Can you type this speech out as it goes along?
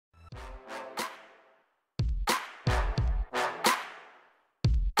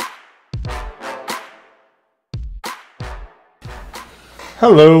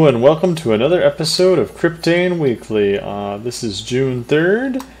Hello and welcome to another episode of Cryptane Weekly. This is June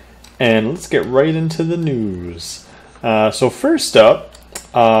 3rd, and let's get right into the news. So first up,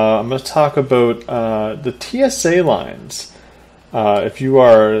 I'm going to talk about the TSA lines. If you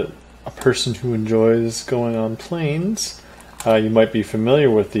are a person who enjoys going on planes, you might be familiar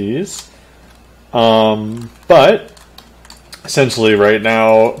with these. But essentially right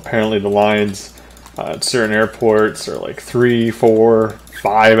now, apparently the lines at certain airports are like 3, 4,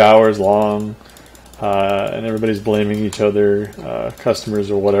 5 hours long, and everybody's blaming each other,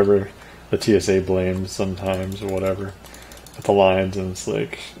 customers or whatever. The TSA blames sometimes or whatever at the lines, and it's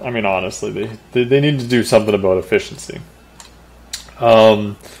like, I mean, honestly, they need to do something about efficiency.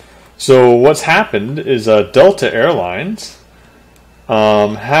 So what's happened is Delta Airlines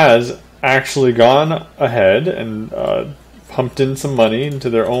has actually gone ahead and pumped in some money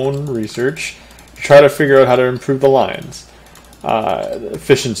into their own research to try to figure out how to improve the lines.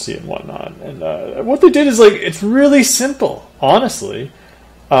 Efficiency and whatnot. And what they did is, like, it's really simple, honestly.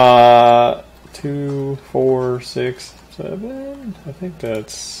 2, 4, 6, 7. I think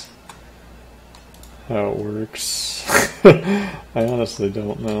that's how it works. I honestly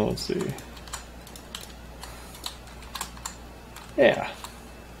don't know. Let's see. Yeah,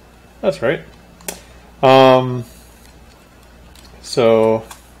 that's right. So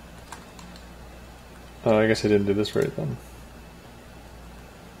I guess I didn't do this right then.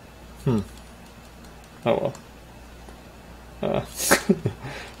 Oh well.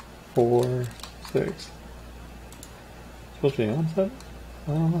 4, 6. Supposed to be on 7?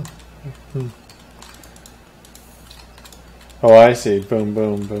 I don't know. Oh, I see. Boom,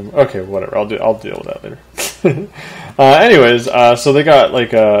 boom, boom. Okay, whatever. I'll deal with that later. Anyways, so they got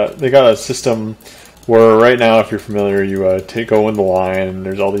a system where right now, if you're familiar, you go in the line and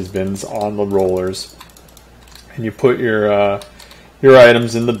there's all these bins on the rollers, and you put your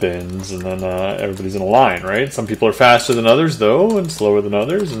items in the bins, and then everybody's in a line, right? Some people are faster than others, though, and slower than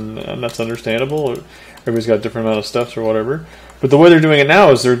others, and that's understandable. Everybody's got a different amount of stuff or whatever. But the way they're doing it now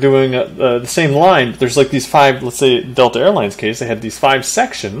is they're doing the same line. There's like these 5, let's say Delta Airlines case, they had these 5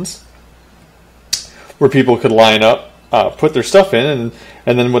 sections where people could line up, put their stuff in,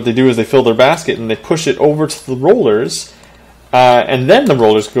 and then what they do is they fill their basket and they push it over to the rollers, and then the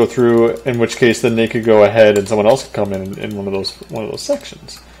rollers go through, in which case then they could go ahead and someone else could come in one of those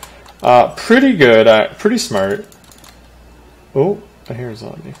sections. Pretty good, pretty smart. Oh, my hair is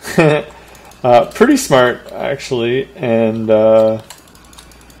on me. Pretty smart, actually, and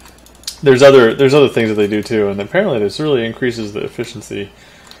there's other things that they do too, and apparently this really increases the efficiency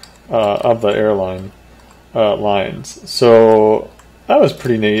of the airline lines. So that was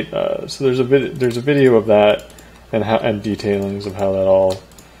pretty neat. So there's a video of that and detailings of how that all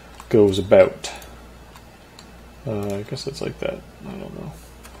goes about. I guess it's like that. I don't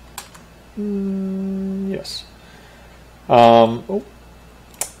know. Yes.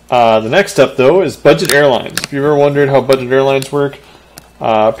 The next step, though, is budget airlines. If you've ever wondered how budget airlines work,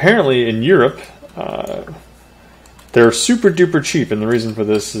 apparently in Europe, they're super duper cheap, and the reason for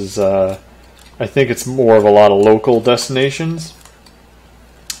this is I think it's more of a lot of local destinations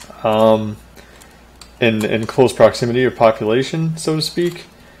in close proximity of population, so to speak.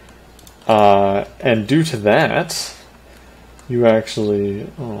 And due to that, you actually...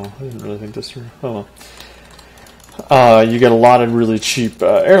 Oh, I didn't really think this through. Oh, well. You get a lot of really cheap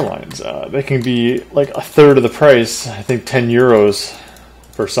airlines. They can be like a third of the price. I think €10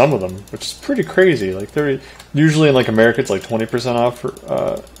 for some of them, which is pretty crazy. Like they're usually in like America, it's like 20% off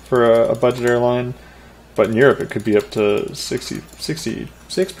for a budget airline, but in Europe it could be up to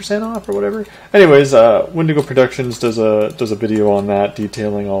 66% off or whatever. Anyways, Wendigo Productions does a video on that,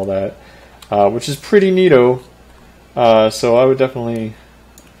 detailing all that, which is pretty neato. So I would definitely.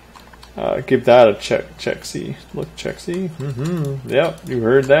 Give that a check-see. Check-see? Mm-hmm. Yep, you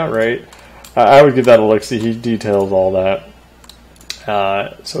heard that right. I would give that a look-see. He details all that.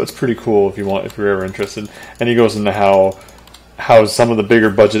 So it's pretty cool if you're ever interested. And he goes into how some of the bigger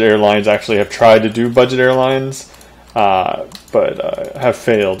budget airlines actually have tried to do budget airlines, but have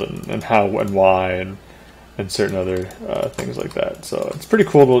failed, and how and why, and certain other things like that. So it's pretty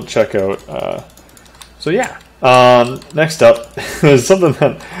cool to check out. So yeah. Next up is something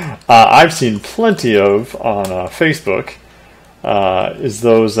that I've seen plenty of on Facebook. Is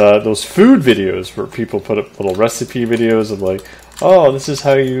those food videos where people put up little recipe videos of like, oh, this is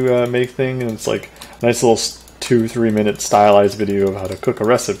how you make things, and it's like a nice little 2-3 minute stylized video of how to cook a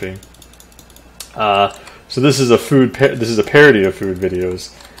recipe. So this is a parody of food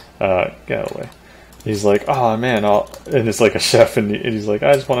videos. Get away. He's like, oh man, and it's like a chef, and he's like,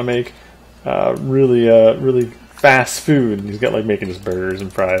 I just want to make really fast food, and he's got like making just burgers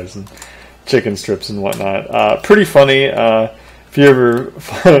and fries and chicken strips and whatnot. Pretty funny. If you ever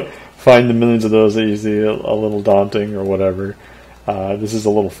find the millions of those that you see a little daunting or whatever, this is a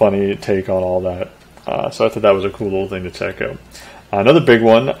little funny take on all that. So I thought that was a cool little thing to check out. Another big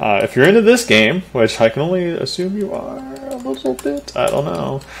one, if you're into this game, which I can only assume you are a little bit, I don't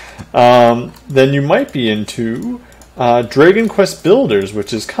know, then you might be into Dragon Quest Builders,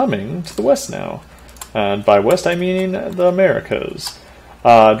 which is coming to the West now. And by West, I mean the Americas.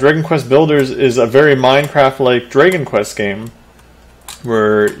 Dragon Quest Builders is a very Minecraft-like Dragon Quest game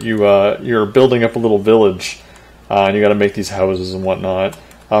where you're building up a little village, and you got to make these houses and whatnot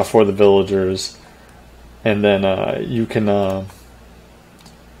for the villagers, and then you can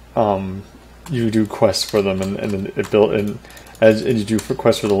you do quests for them, and it built and as you do for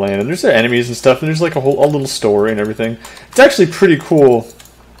quests for the land, and there's enemies and stuff, and there's like a little story and everything. It's actually pretty cool,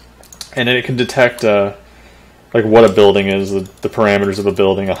 and it can detect like what a building is, the parameters of a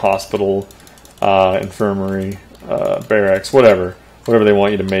building, a hospital, infirmary, barracks, whatever they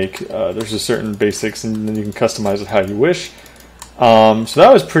want you to make. There's just certain basics, and then you can customize it how you wish. So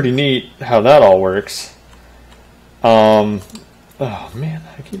that was pretty neat how that all works. Oh man,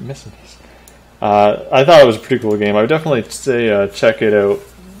 I keep missing these. I thought it was a pretty cool game. I would definitely say check it out.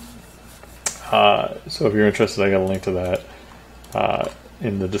 So if you're interested, I got a link to that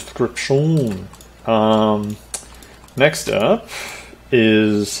in the description. Next up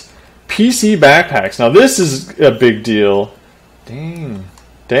is PC backpacks. Now this is a big deal. Dang!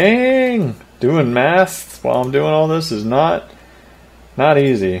 Doing math while I'm doing all this is not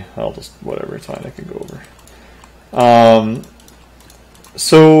easy. I'll just whatever. It's fine. I can go over.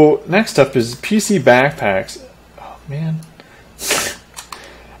 So next up is PC backpacks. Oh man.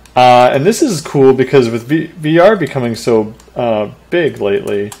 And this is cool because with VR becoming so big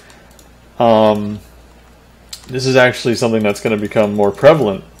lately, this is actually something that's going to become more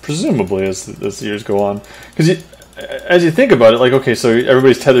prevalent, presumably, as the years go on. Because as you think about it, like, okay, so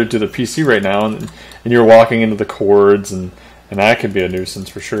everybody's tethered to the PC right now, and you're walking into the cords, and that could be a nuisance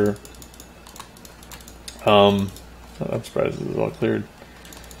for sure. I'm surprised it was all cleared.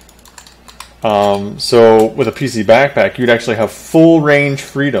 So with a PC backpack, you'd actually have full range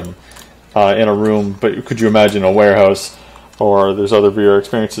freedom in a room, but could you imagine a warehouse, or there's other VR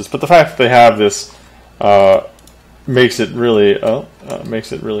experiences? But the fact that they have this makes it really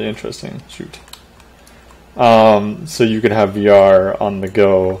interesting. Shoot. So you could have VR on the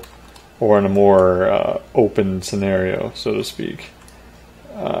go, or in a more open scenario, so to speak,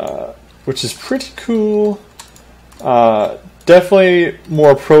 which is pretty cool. Definitely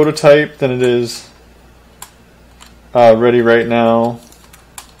more prototype than it is ready right now,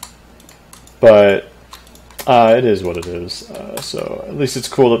 but it is what it is. So at least it's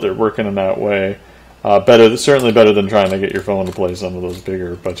cool that they're working in that way. Certainly better than trying to get your phone to play some of those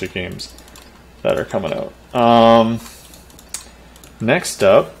bigger budget games that are coming out. Next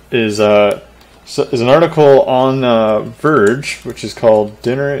up is an article on Verge, which is called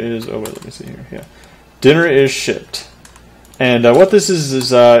 "Dinner is." Oh wait, let me see here. Yeah, dinner is shipped. And what this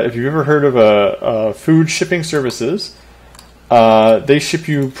is if you've ever heard of food shipping services, they ship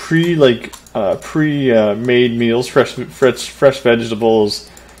you pre-made meals, fresh vegetables,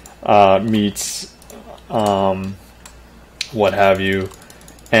 meats, what have you.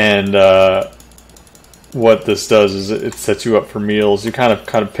 And what this does is it sets you up for meals. You kind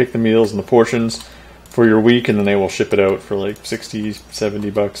of pick the meals and the portions for your week, and then they will ship it out for like $60,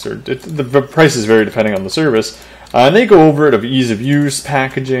 $70, or the prices vary depending on the service. And they go over it of ease of use,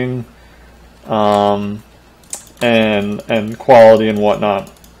 packaging, and quality and whatnot.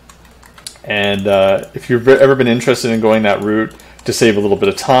 And if you've ever been interested in going that route to save a little bit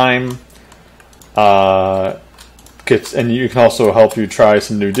of time, and you can also help you try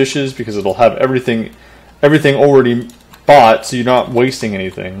some new dishes because it'll have everything already bought, so you're not wasting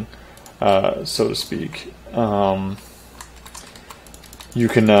anything, so to speak. You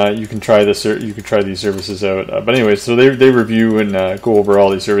can try this. You can try these services out. But anyway, so they review and go over all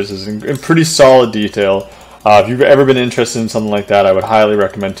these services in pretty solid detail. If you've ever been interested in something like that, I would highly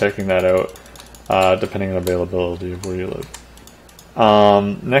recommend checking that out, depending on availability of where you live.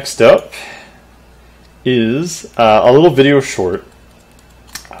 Next up is a little video short.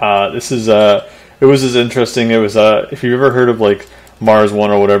 This is it was as interesting. It was if you've ever heard of like Mars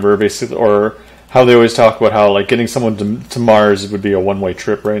One or whatever, basically, or how they always talk about how like getting someone to Mars would be a one-way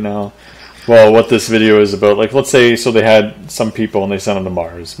trip right now. Well, what this video is about, like let's say so they had some people and they sent them to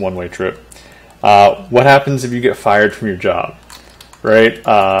Mars, one-way trip. What happens if you get fired from your job, right?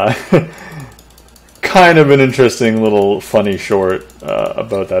 Kind of an interesting little funny short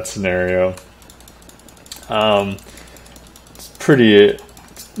about that scenario. It's pretty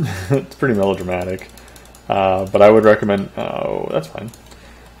it's pretty melodramatic, but I would recommend. Oh, that's fine.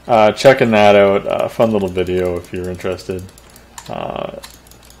 Checking that out. Fun little video if you're interested.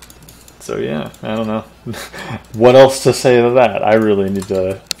 So yeah, I don't know what else to say to that. I really need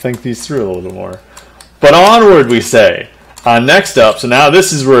to think these through a little bit more. But onward, we say. Next up, so now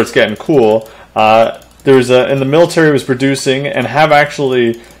this is where it's getting cool. There's in the military was producing and have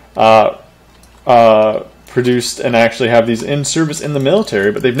actually produced and actually have these in service in the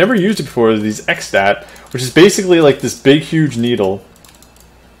military, but they've never used it before. These XStat, which is basically like this big, huge needle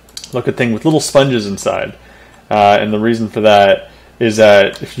looking thing with little sponges inside. And the reason for that is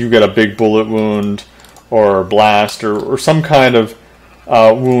that if you get a big bullet wound or blast or some kind of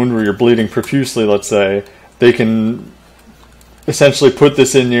wound where you're bleeding profusely, let's say, they can essentially put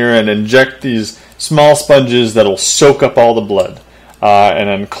this in here and inject these small sponges that'll soak up all the blood and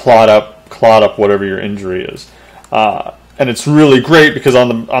then clot up whatever your injury is. And it's really great because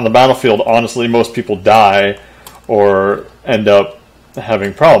on the battlefield, honestly, most people die or end up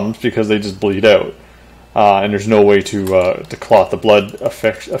having problems because they just bleed out. And there's no way to clot the blood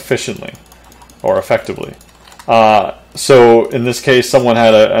efficiently or effectively. So in this case, someone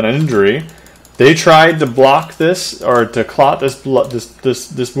had an injury. They tried to block this or to clot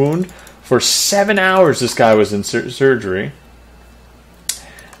this wound for 7 hours. This guy was in surgery,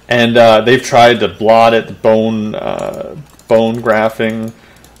 and they've tried to blot it, bone grafting,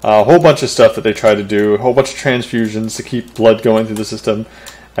 a whole bunch of stuff that they try to do, a whole bunch of transfusions to keep blood going through the system.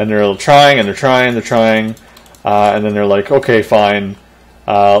 And they're trying, and they're trying, and then they're like, okay, fine,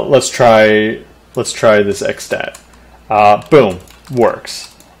 let's try this XStat. Boom,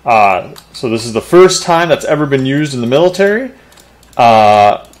 works. So this is the first time that's ever been used in the military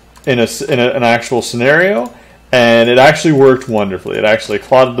in an actual scenario, and it actually worked wonderfully. It actually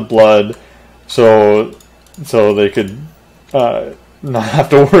clotted the blood, so they could not have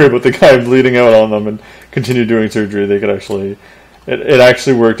to worry about the guy bleeding out on them and continue doing surgery. They could actually. It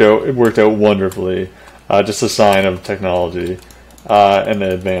actually worked out. It worked out wonderfully. Just a sign of technology and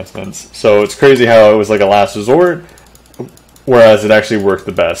the advancements. So it's crazy how it was like a last resort, whereas it actually worked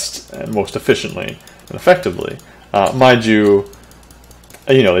the best and most efficiently and effectively. Mind you,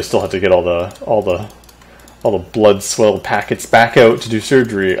 they still had to get all the blood swelled packets back out to do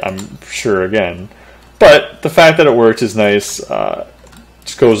surgery, I'm sure, again. But the fact that it worked is nice.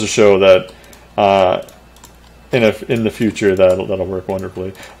 Just goes to show that. In the future, that'll work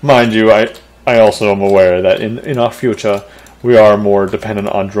wonderfully. Mind you, I also am aware that in our future we are more dependent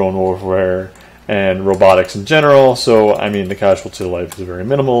on drone warfare and robotics in general. So I mean, the casualty to life is very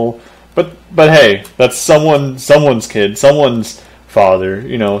minimal. But hey, that's someone's kid, someone's father,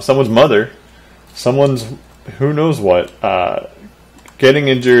 someone's mother, someone's who knows what, getting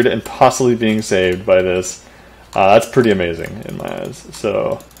injured and possibly being saved by this. That's pretty amazing in my eyes.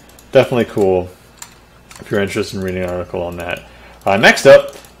 So definitely cool. If you're interested in reading an article on that. Next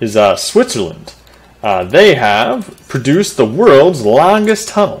up is Switzerland. They have produced the world's longest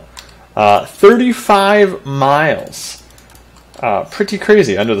tunnel, 35 miles. Pretty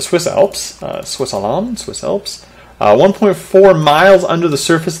crazy, under the Swiss Alps, Swiss Alps. 1.4 miles under the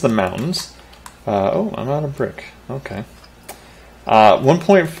surface of the mountains. Oh, I'm out of brick. Okay.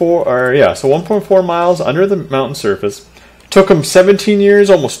 1.4 miles under the mountain surface. Took them 17 years,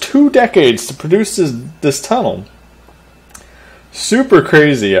 almost 2 decades to produce this tunnel. Super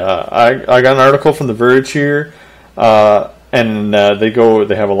crazy. I got an article from The Verge here, and they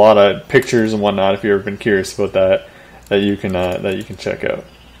have a lot of pictures and whatnot. If you've ever been curious about that you can check out.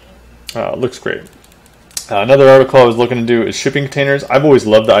 Looks great. Another article I was looking to do is shipping containers. I've always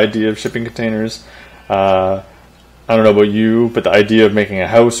loved the idea of shipping containers. I don't know about you, but the idea of making a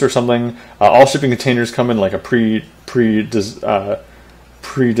house or something. All shipping containers come in like a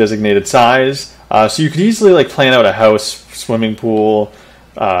pre-designated size, so you could easily plan out a house, swimming pool,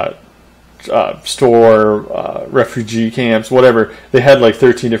 store, refugee camps, whatever. They had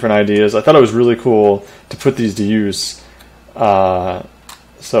 13 different ideas. I thought it was really cool to put these to use.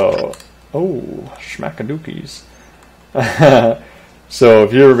 Schmackadookies. So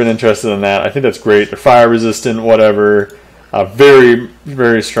if you've ever been interested in that, I think that's great. They're fire resistant, whatever. Very,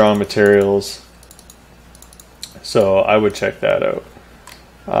 very strong materials. So I would check that out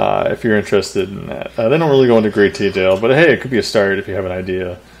if you're interested in that. They don't really go into great detail, but hey, it could be a start if you have an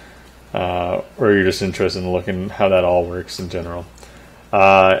idea, or you're just interested in looking how that all works in general.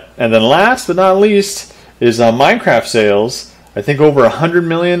 And then last but not least is Minecraft sales. I think over 100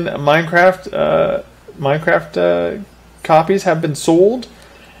 million Minecraft copies have been sold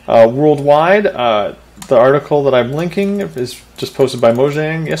worldwide. The article that I'm linking is just posted by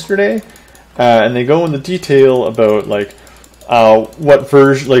Mojang yesterday. and they go into detail about like what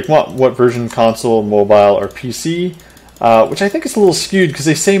version console, mobile, or PC, which I think is a little skewed because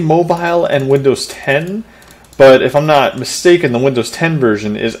they say mobile and Windows 10. But if I'm not mistaken, the Windows 10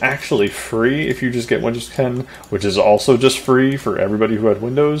 version is actually free if you just get Windows 10, which is also just free for everybody who had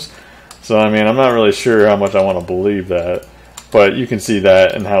Windows. So, I mean, I'm not really sure how much I want to believe that. But you can see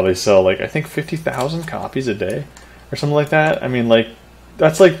that and how they sell, like, I think 50,000 copies a day or something like that. I mean,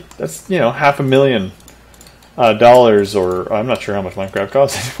 that's $500,000 dollars, or I'm not sure how much Minecraft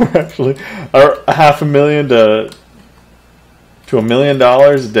costs anymore, actually. Or $500,000 to $1 million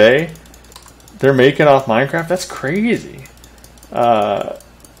a day they're making off Minecraft. That's crazy.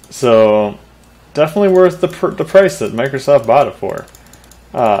 So definitely worth the price that Microsoft bought it for.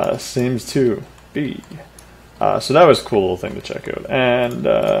 Seems to be. So that was a cool little thing to check out. And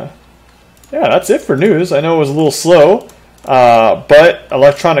yeah, that's it for news. I know it was a little slow, but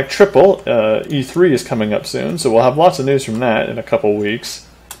Electronic Triple E3 is coming up soon, so we'll have lots of news from that in a couple weeks.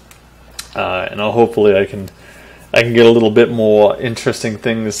 And hopefully I can get a little bit more interesting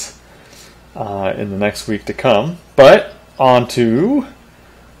things in the next week to come. But on to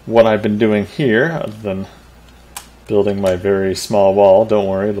what I've been doing here, other than building my very small wall. Don't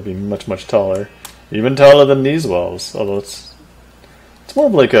worry, it'll be much, much taller. Even taller than these walls, although it's more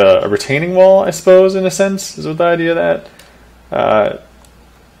of like a retaining wall, I suppose, in a sense, is what the idea of that.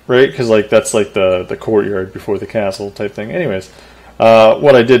 Right? Because like that's like the courtyard before the castle type thing. Anyways,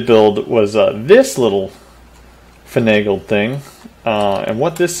 what I did build was this little finagled thing. And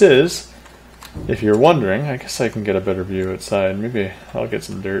what this is, if you're wondering, I guess I can get a better view outside. Maybe I'll get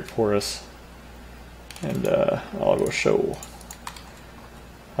some dirt for us. And I'll go show.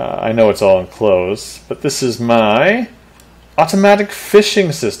 I know it's all enclosed, but this is my automatic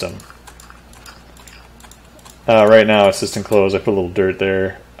fishing system. Right now it's just enclosed. I put a little dirt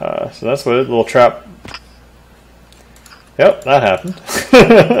there. So that's what a little trap. Yep, that happened.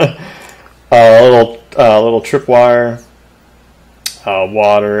 Little tripwire.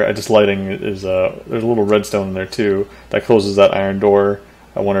 Water. Just lighting is there's a little redstone in there too that closes that iron door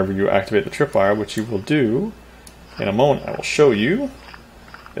whenever you activate the tripwire, which you will do in a moment. I will show you.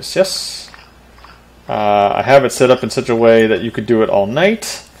 Yes. I have it set up in such a way that you could do it all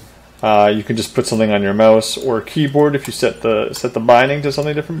night. You can just put something on your mouse or keyboard if you set the binding to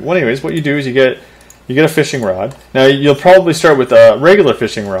something different. Well, anyways, what you do is you get a fishing rod. Now you'll probably start with a regular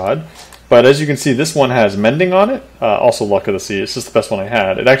fishing rod. But as you can see, this one has mending on it. Also luck of the sea. It's just the best one I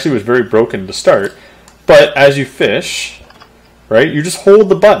had. It actually was very broken to start. But as you fish, right, you just hold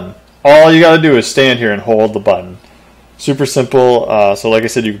the button. All you got to do is stand here and hold the button. Super simple. So like I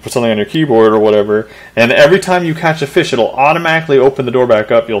said, you can put something on your keyboard or whatever. And every time you catch a fish, it'll automatically open the door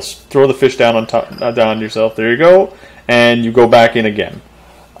back up. You'll throw the fish down on top, down yourself. There you go. And you go back in again.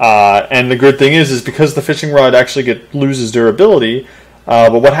 And the good thing is because the fishing rod actually loses durability.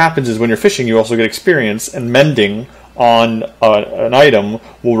 But what happens is when you're fishing, you also get experience, and mending on an item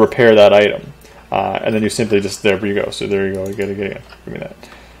will repair that item. And then you simply just, there you go. So there you go. You get it again. Give me that.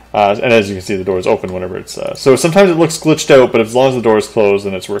 And as you can see, the door is open whenever it's... so sometimes it looks glitched out, but as long as the door is closed,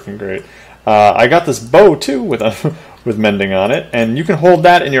 then it's working great. I got this bow, too, with with mending on it. And you can hold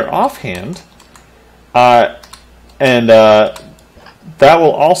that in your offhand. And that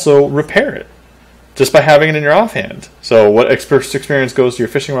will also repair it, just by having it in your offhand. So what experience goes to your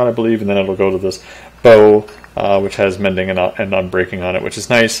fishing rod, I believe, and then it'll go to this bow, which has mending and unbreaking on it, which is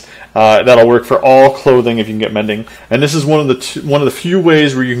nice. That'll work for all clothing if you can get mending. And this is one of the few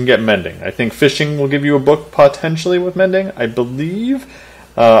ways where you can get mending. I think fishing will give you a book potentially with mending, I believe.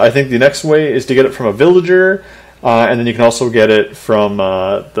 I think the next way is to get it from a villager, and then you can also get it from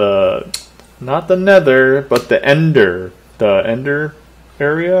not the nether, but the ender. The ender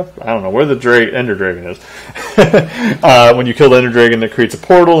area? I don't know where the ender dragon is. When you kill the ender dragon, it creates a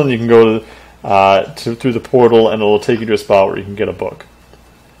portal, and you can go through the portal, and it'll take you to a spot where you can get a book.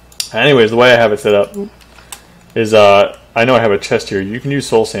 Anyways, the way I have it set up is I know I have a chest here. You can use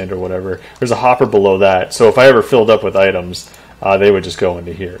soul sand or whatever. There's a hopper below that, so if I ever filled up with items, they would just go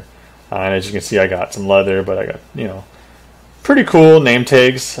into here. And as you can see, I got some leather, but I got pretty cool name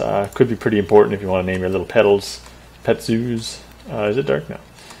tags. Could be pretty important if you want to name your little pet zoos. Is it dark now?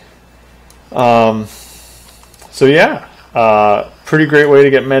 So yeah, pretty great way to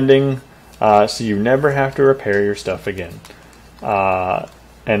get mending, so you never have to repair your stuff again.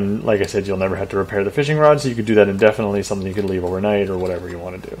 And like I said, you'll never have to repair the fishing rod, so you could do that indefinitely, something you could leave overnight or whatever you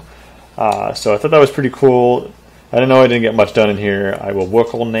want to do. So I thought that was pretty cool. I don't know, I didn't get much done in here. I will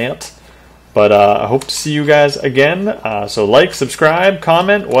work on that. But I hope to see you guys again. So like, subscribe,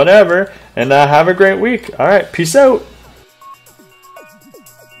 comment, whatever, and have a great week. All right, peace out.